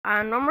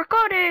And I'm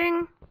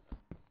recording.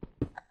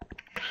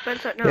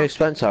 Spencer, no. Yeah,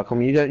 Spencer, how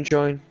come you don't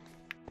join?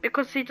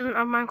 Because he doesn't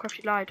have Minecraft,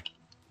 he lied.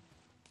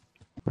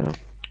 No.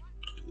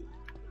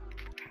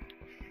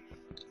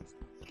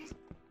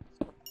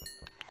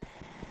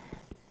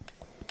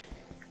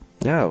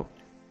 No.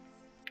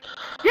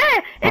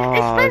 Yeah,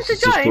 if Spencer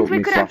joins,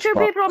 we could have two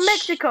flashbacks. people on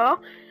Mexico,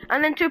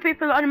 and then two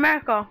people on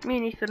America. Me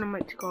and Ethan on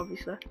Mexico,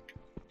 obviously.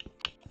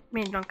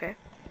 Me and Donkey.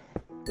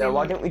 Yeah,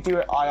 why don't we do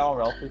it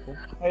IRL, people?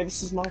 Hey,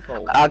 this is my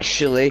fault.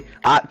 Actually,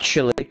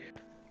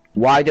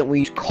 why don't we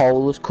use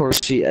coal as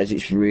currency, as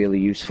it's really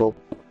useful?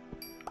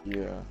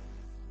 Yeah.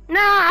 Nah,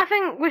 I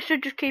think we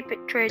should just keep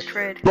it trade.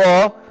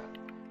 But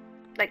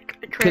Like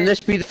a trade. can this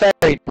be the fair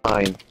trade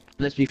mine? Can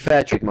this be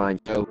fair trade mine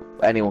so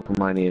anyone can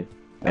mine here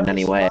and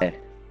anywhere?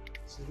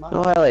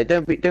 No, Ellie,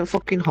 don't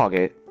fucking hog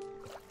it.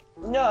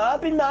 No,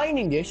 I've been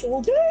mining this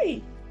all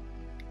day.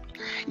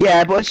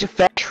 Yeah, but it's a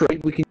fair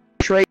trade. We can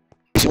trade.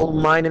 It's all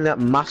mining that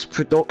mass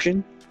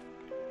production.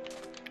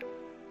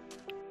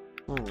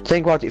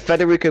 Think about it.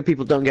 Federico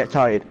people don't get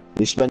tired.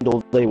 They spend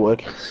all day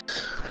working.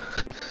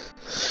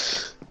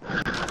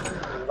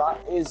 That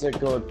is a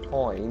good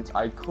point.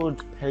 I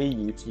could pay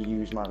you to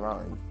use my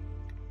mine.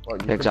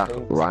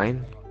 Exactly,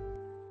 Ryan.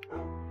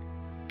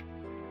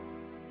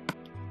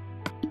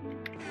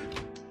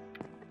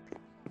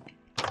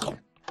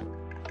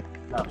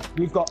 No,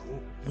 you've got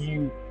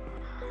you.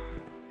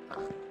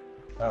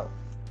 Oh.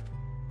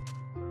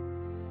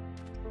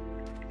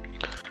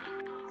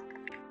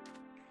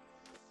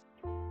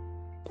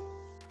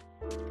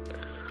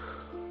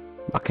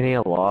 I can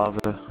hear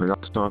lava, and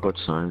that's not a good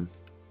sign.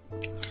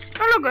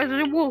 Oh look,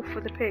 there's a wolf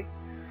with a pig.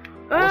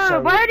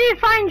 Also, where do you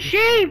find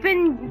sheep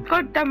in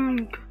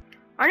goddamn...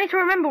 I need to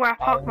remember where I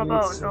parked my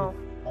boat. No.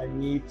 I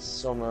need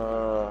some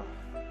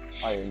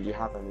iron. Do you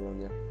have any on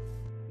you?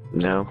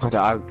 No,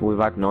 we've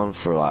had none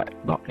for like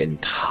the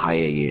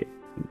entire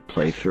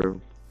playthrough.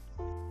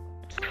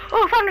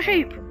 Oh, I found a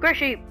sheep! Great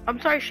sheep. I'm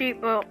sorry, sheep,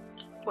 but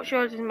what's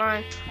yours is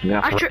mine.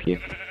 Yeah, fuck you.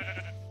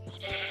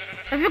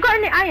 If you've got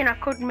any iron, I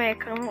could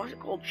make, what's it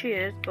called,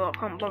 cheers, but I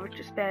can't bother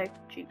to spare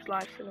sheep's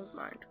life, so never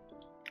mind.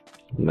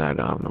 No, I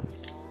don't have none.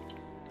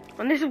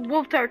 And this is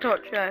wolf territory,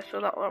 so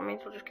that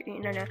means we'll just get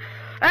eating anyway.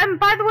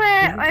 By the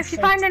way, if you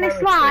find any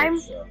slime,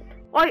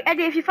 or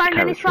Eddie, if you find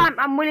any slime,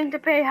 I'm willing to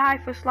pay high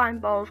for slime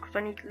balls because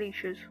I need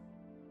leashes.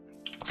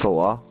 For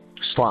what?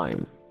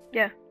 Slime?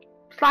 Yeah,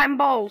 slime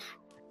balls.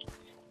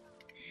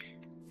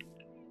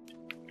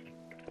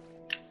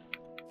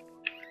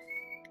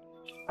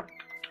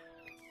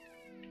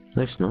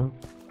 There's no.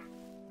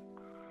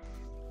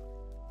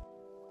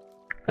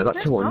 I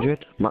got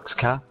 200 max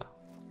cap.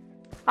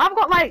 I've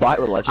got like Right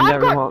with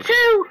legendary marks.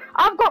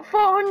 I've got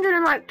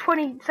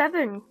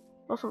 427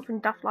 or something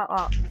daft like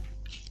that.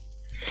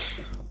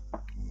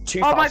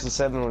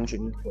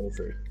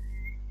 2,723.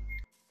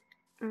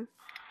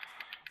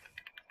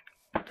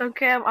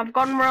 Okay, I've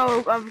gone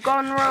rogue.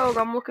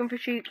 I'm looking for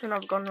sheep and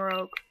I've gone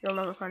rogue. You'll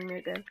never find me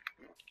again.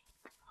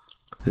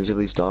 Who's are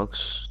these dogs?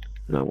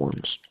 No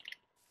one's.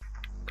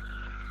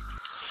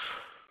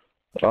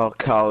 Oh,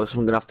 cows!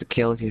 I'm gonna have to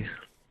kill you.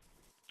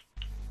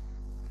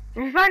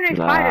 If you find any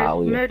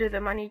spiders, murder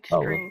them. I need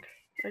string,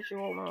 as you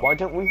all know. Why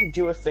don't we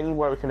do a thing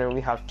where we can only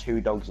have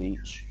 2 dogs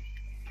each?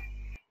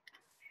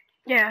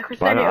 Yeah, because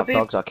then it'll be.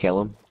 Dogs, I'll kill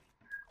them.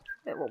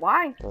 Yeah, well,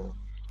 why?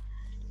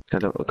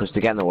 Because they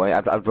get in the way.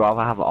 I'd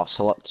rather have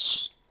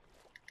ocelots.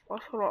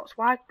 Ocelots?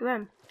 Why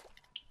them?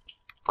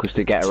 Because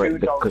they get Two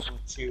dogs and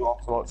 2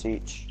 ocelots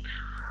each.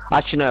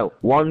 Actually, no.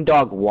 1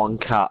 dog, 1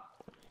 cat.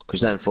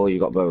 Because then 4 you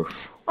got both.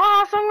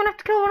 Oh, so I'm gonna have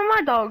to kill one of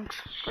my dogs.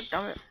 God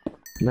damn it.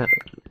 No.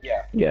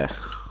 Yeah. Yeah.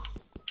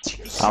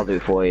 I'll do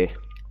it for you.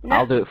 No.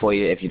 I'll do it for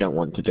you if you don't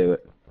want to do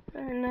it.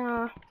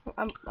 No.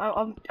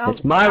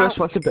 It's my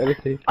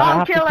responsibility.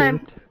 I'll kill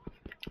him.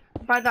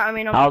 By that I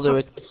mean I'll do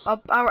it.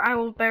 I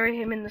will bury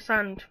him in the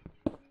sand.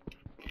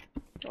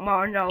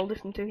 And I'll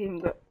listen to him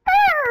go.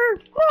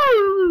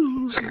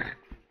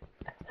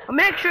 I'll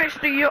make sure it's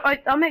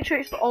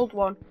the old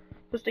one,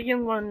 because the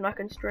young one I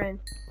can strain.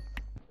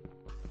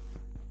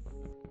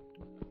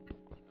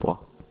 What?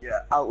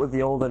 Yeah, out with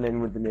the old and in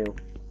with the new.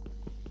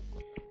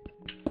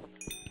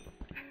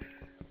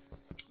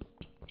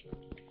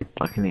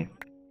 I can hear.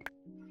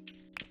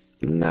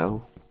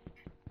 No.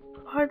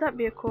 How'd that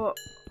be a quote?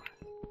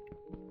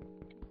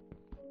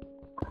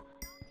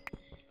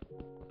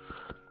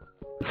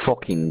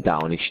 Fucking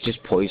down. She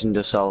just poisoned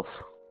herself.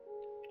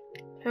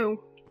 Who?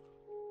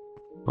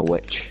 A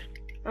witch.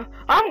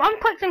 I'm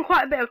collecting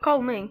quite a bit of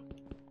coal, me.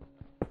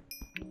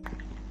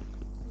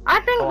 I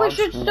think we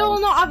should still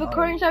not have a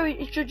currency,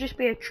 it should just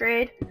be a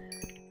trade.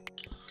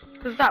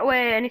 Because that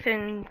way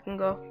anything can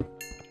go.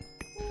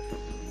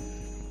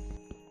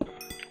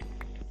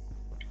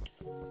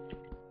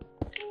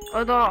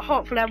 Although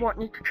hopefully I won't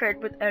need to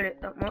trade with Eric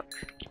that much.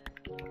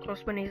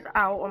 Because when he's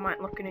out I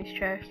might look in his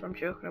chest. I'm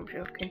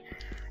joking.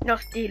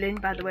 Not stealing,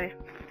 by the way.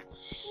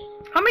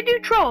 How many do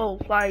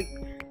trolls? Like,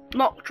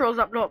 not trolls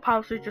that blow up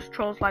houses, just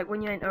trolls like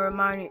when you enter a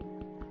mine,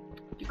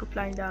 you go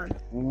flying down.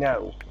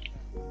 No.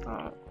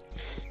 Oh.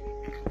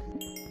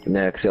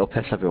 No, because it'll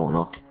piss everyone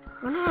off.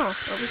 I know,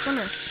 that'll be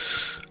funny.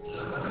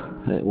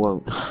 It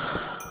won't.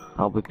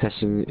 I'll be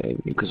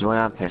pissing, because when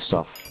I'm pissed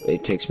off,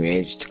 it takes me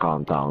ages to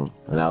calm down,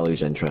 and I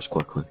lose interest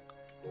quickly.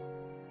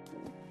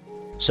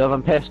 So if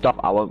I'm pissed off,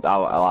 I won't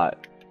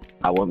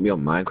be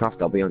on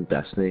Minecraft, I'll be on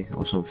Destiny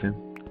or something.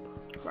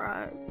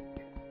 Right.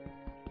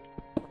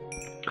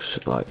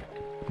 Cause, like,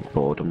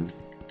 boredom.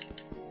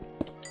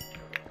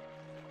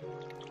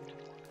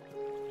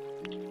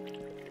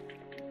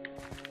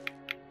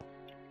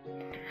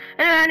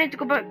 Anyway, I need to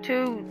go back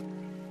to...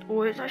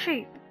 Oh, is that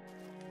sheep?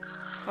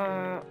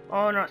 Oh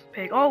no, it's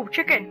pig. Oh,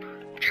 chicken!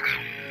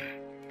 Chicken!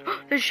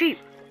 There's sheep!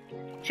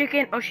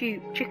 Chicken or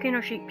sheep? Chicken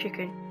or sheep?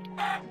 Chicken.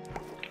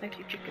 Thank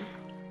you, chicken.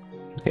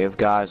 Hey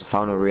guys, I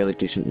found a really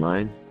decent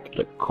mine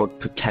that could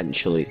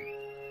potentially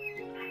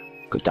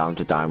go down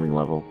to diamond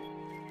level.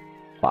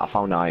 But I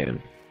found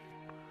iron.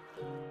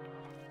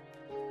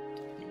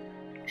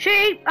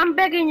 Sheep! I'm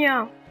begging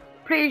you!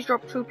 Please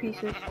drop 2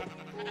 pieces.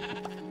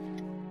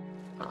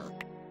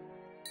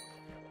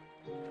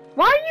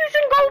 Why are you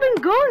using golden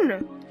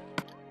gun?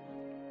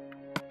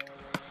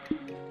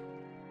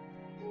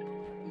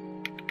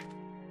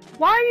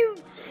 Why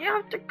you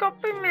have to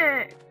copy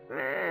me?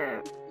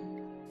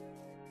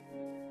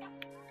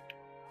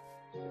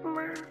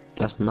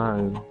 That's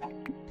mine.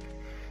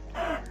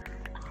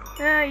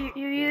 Yeah,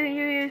 you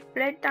use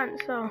blade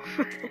dancer.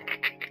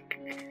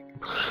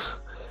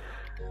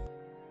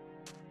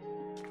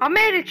 I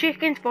made a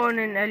chicken spawn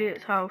in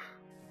Elliot's house.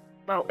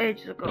 Well,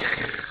 ages ago.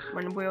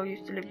 When we all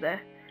used to live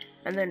there.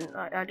 And then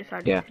I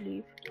decided to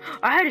leave.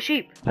 I had a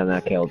sheep. And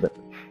I killed it.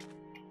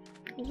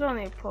 It was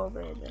only a poor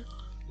baby.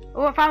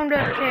 Oh, I found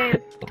a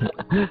cave.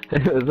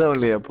 It was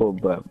only a poor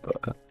bird,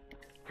 but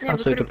Yeah,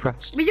 I'm so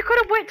depressed. But you could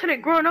have waited till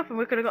it grown up and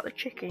we could have got the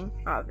chicken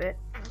out of it.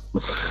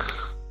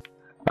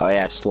 Oh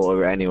yeah,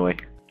 slaughter it anyway.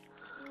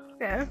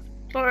 Yeah,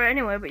 slaughter it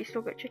anyway, but you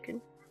still get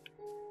chicken.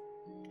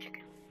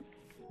 Chicken.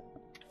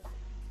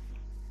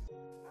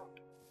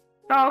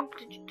 Dog.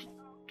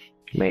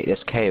 Mate,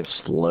 this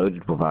cave's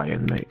loaded with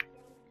iron, mate.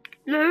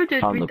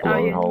 Loaded Found with the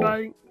glowing iron, hole.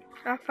 right?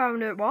 I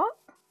found it, what?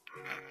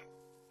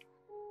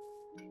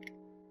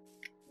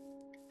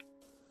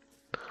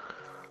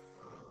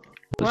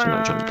 There's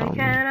no jump Why down.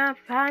 can't I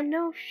find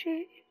no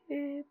sheep?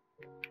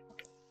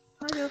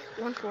 I just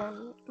want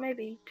 1,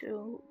 maybe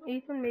 2,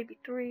 even maybe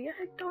 3.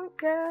 I don't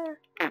care.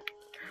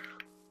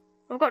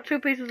 I've got 2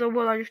 pieces of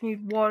wool. I just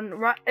need 1.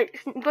 Right,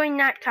 it's going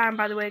night time,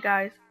 by the way,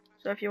 guys.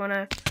 So if you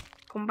wanna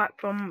come back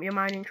from your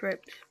mining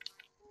trips,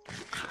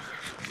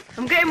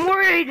 I'm getting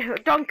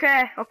worried,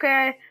 donkey.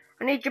 Okay,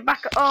 I need you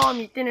back at home.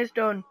 Your dinner's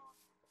done.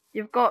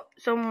 You've got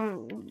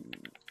some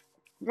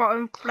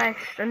rotten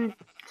flesh and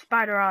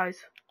spider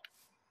eyes.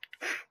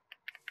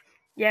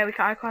 Yeah,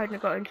 I kind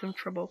of got in some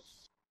trouble.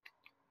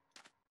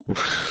 I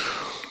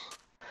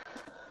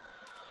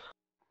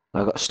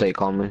got a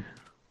steak on me.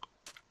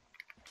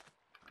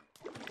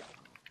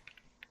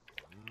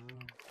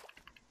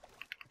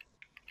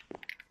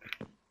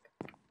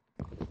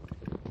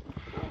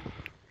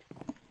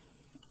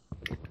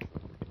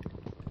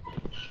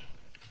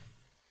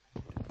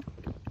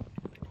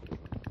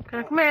 Can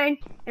I come in?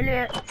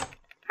 Elliot.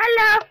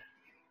 Hello!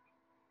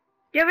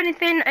 Do you have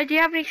anything, do you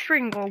have any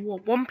string or wool?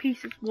 1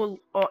 piece of wool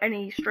or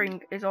any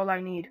string is all I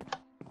need.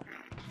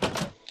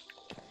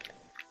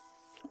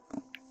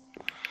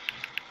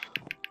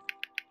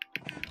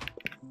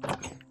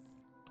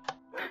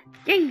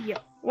 Yeah!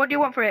 What do you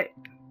want for it?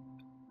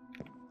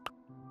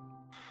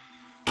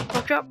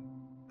 Pork chop?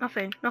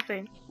 Nothing,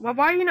 nothing. Well,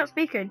 why are you not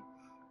speaking?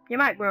 Your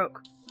mic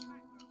broke.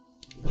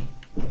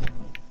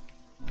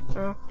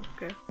 Oh,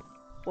 okay.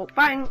 Well,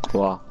 thanks.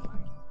 What?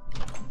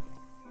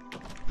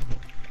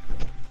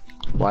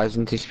 Why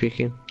isn't he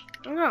speaking?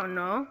 I don't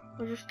know.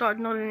 I just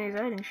started nodding his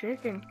head and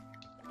shaking.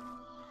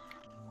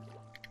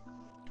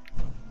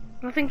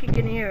 I think he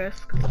can hear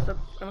us because the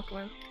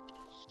coming.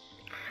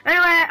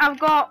 Anyway, I've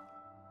got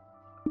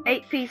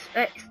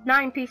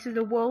 9 pieces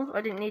of wool.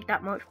 I didn't need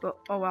that much, but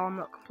oh well, I'm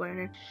not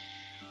complaining.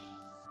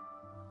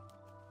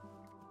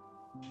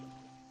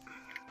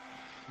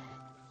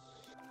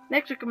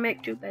 Next, we can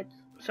make 2 beds,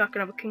 so I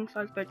can have a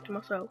king-size bed to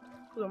myself.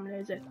 Because I'm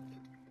lazy.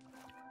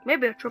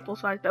 Maybe a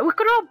triple-size bed. We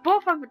could all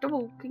both have a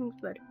double king's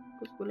bed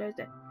because we're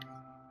lazy.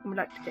 And we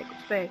like to take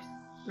up space.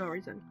 No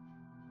reason.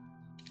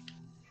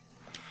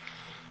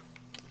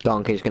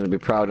 Donkey's gonna be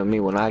proud of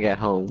me when I get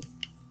home.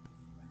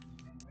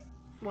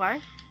 Why?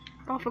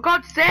 Oh, for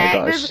God's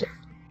sake!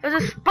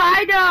 There's a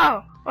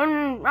spider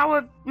on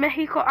our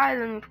Mexico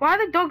island. Why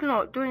are the dogs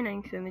not doing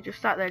anything? They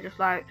just sat there, just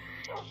like.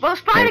 Well, a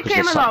spider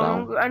came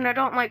along, and I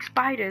don't like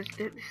spiders.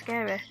 They're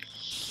scary.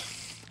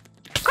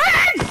 Come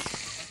in!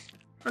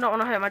 I don't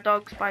want to hurt my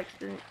dog. Spikes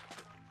didn't.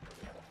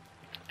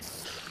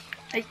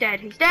 He's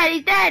dead. He's dead.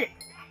 He's dead.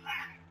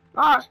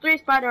 Oh, it's 3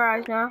 spider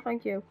eyes now.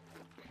 Thank you.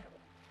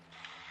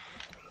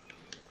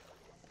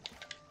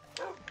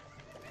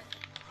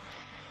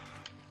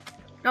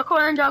 Now come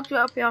on, dogs, we're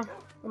up here.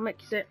 I'll make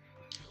you sit.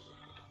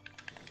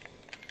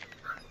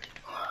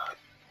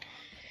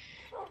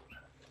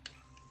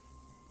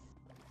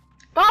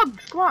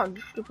 Dogs, come on,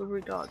 you stupid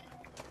retard.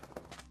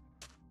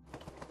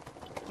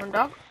 One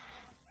dog.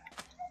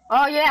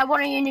 Oh yeah,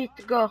 one of you needs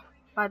to go,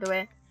 by the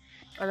way.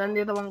 And then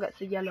the other one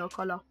gets a yellow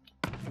colour.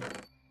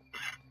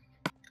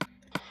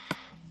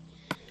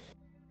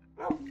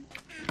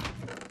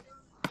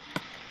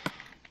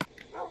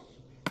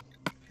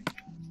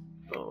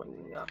 Oh,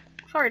 yeah.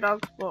 Sorry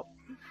dogs, but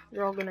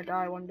you're all gonna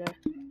die one day.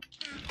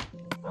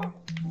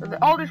 So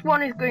the oldest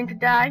one is going to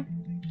die.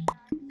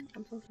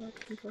 I'm so sorry,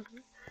 I'm so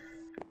sorry.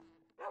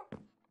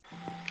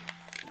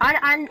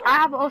 And I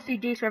have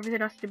OCD, so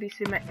everything has to be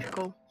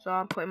symmetrical. So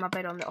I'm putting my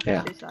bed on the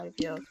opposite side of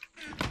yours.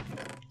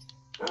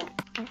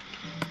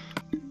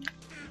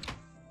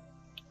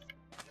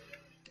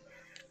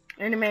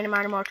 Any man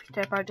animal to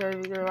step out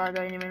of the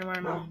other any man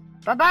animal.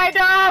 Bye bye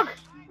dog!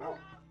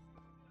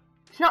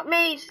 It's not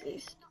me,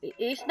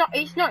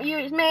 it's not you,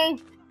 it's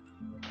me.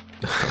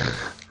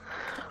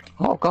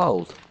 Oh,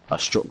 gold. I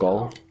struck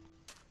gold.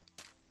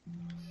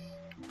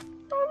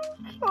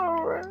 I'm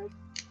sorry.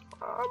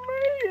 I'm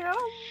here.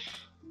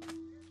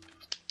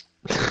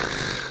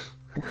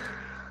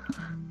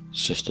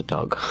 It's just a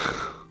dog.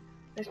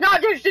 It's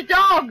not just a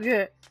dog!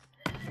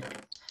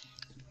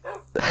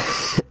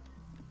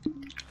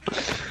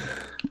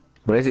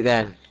 What is it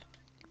then?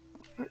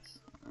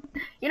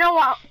 You know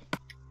what?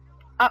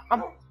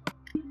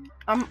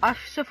 I've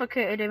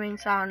suffocated him in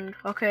sand.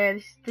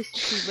 Okay, this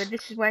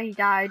is where he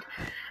died,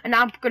 and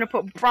I'm gonna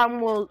put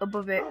brown wool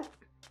above it,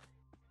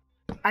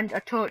 and a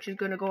torch is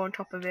gonna go on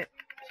top of it.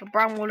 So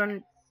brown wool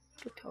and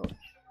the torch.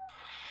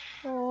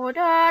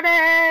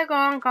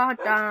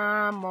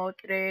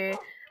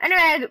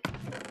 Anyway,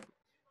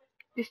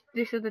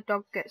 this other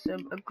dog gets a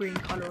green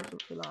colour or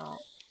something like that.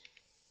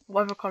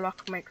 Whatever colour I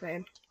can make for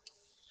him.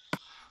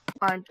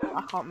 And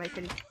I can't make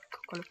any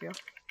colour for you.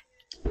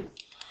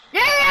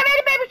 Yeah, I made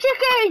a baby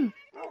chicken!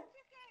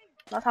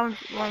 That's how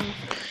long.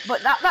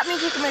 But that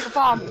means you can make a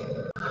farm.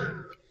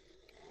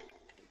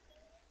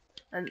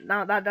 And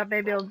now that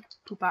baby will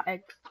poop out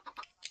eggs.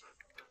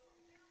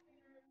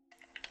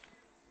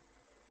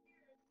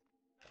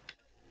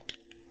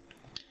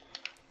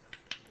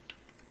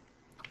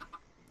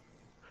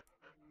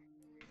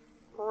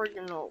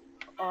 Original.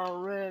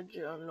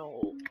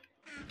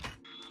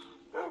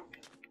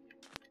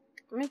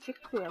 Let me check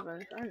the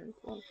others. I don't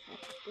know.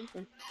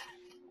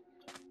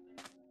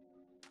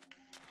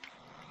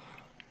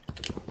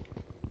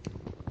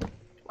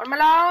 One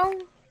Malone?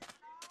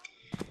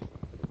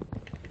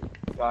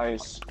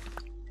 Guys.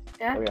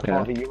 Yeah? Oh, yeah.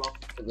 Harvey, you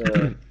up for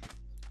the...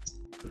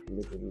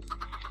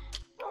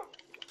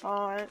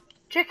 Alright.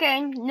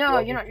 Chicken? No,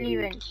 you're not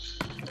leaving.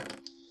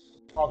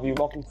 Harvey, you're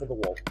welcome to the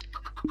wall.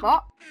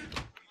 What?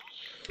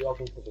 You're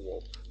welcome to the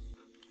wall.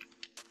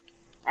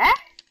 Eh?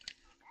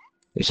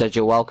 He said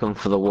you're welcome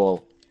for the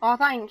wall. Oh,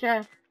 thanks,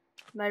 yeah.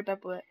 Very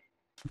bad with it.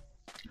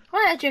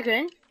 Alright,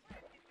 chicken.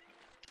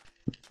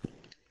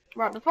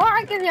 Right, before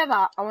I give you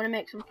that, I want to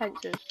make some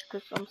fences,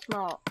 because I'm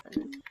smart,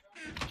 and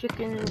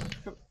chickens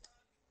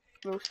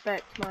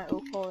respect my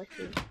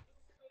authority.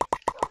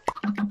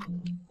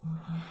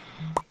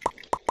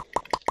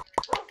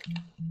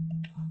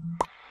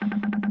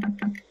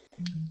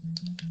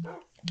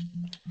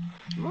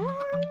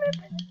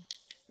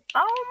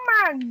 Oh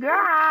my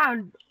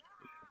god!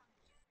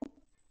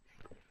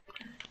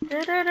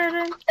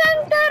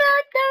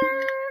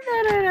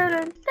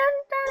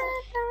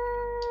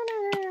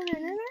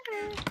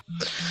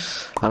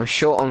 I'm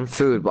short on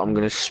food, but I'm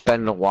gonna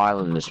spend a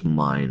while in this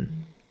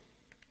mine.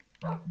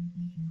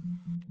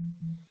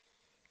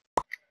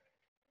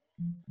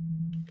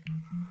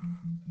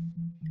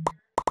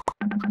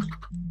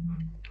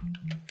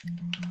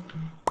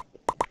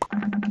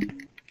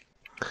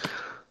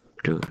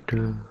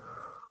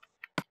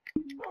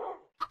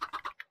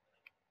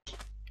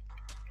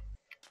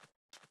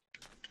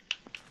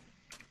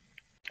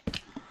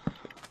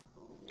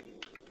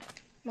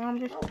 I'm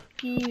just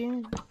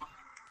peeing.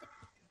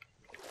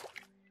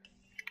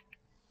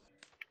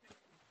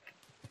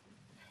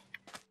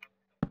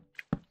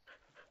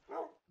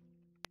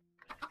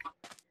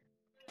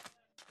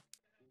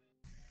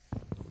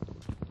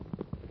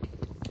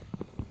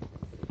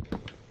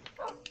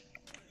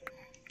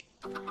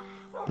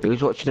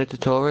 Who's watching a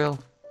tutorial?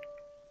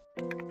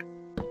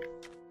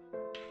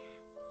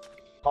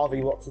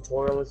 Harvey, what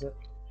tutorial is it?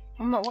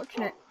 I'm not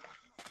watching it.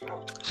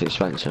 Is it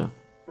Spencer?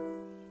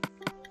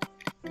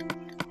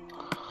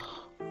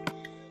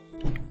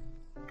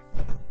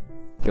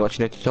 You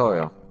watching a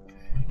tutorial?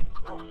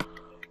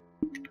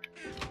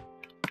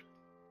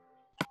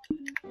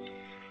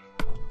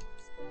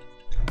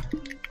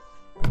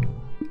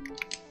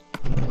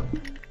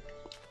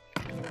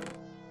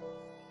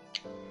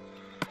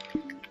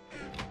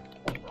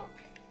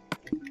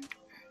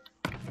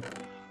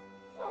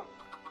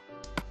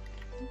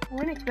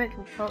 We need to make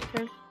some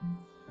torches.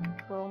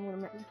 So I'm gonna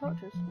make some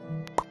torches.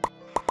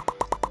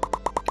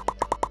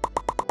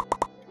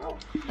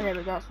 And there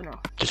we go, that's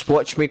enough. Just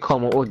watch me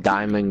come up with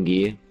diamond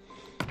gear.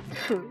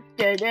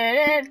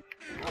 Right,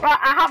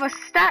 I have a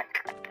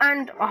stack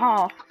and a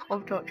half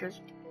of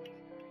torches.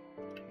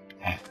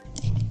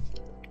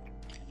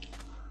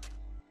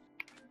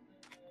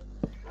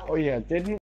 Oh yeah, didn't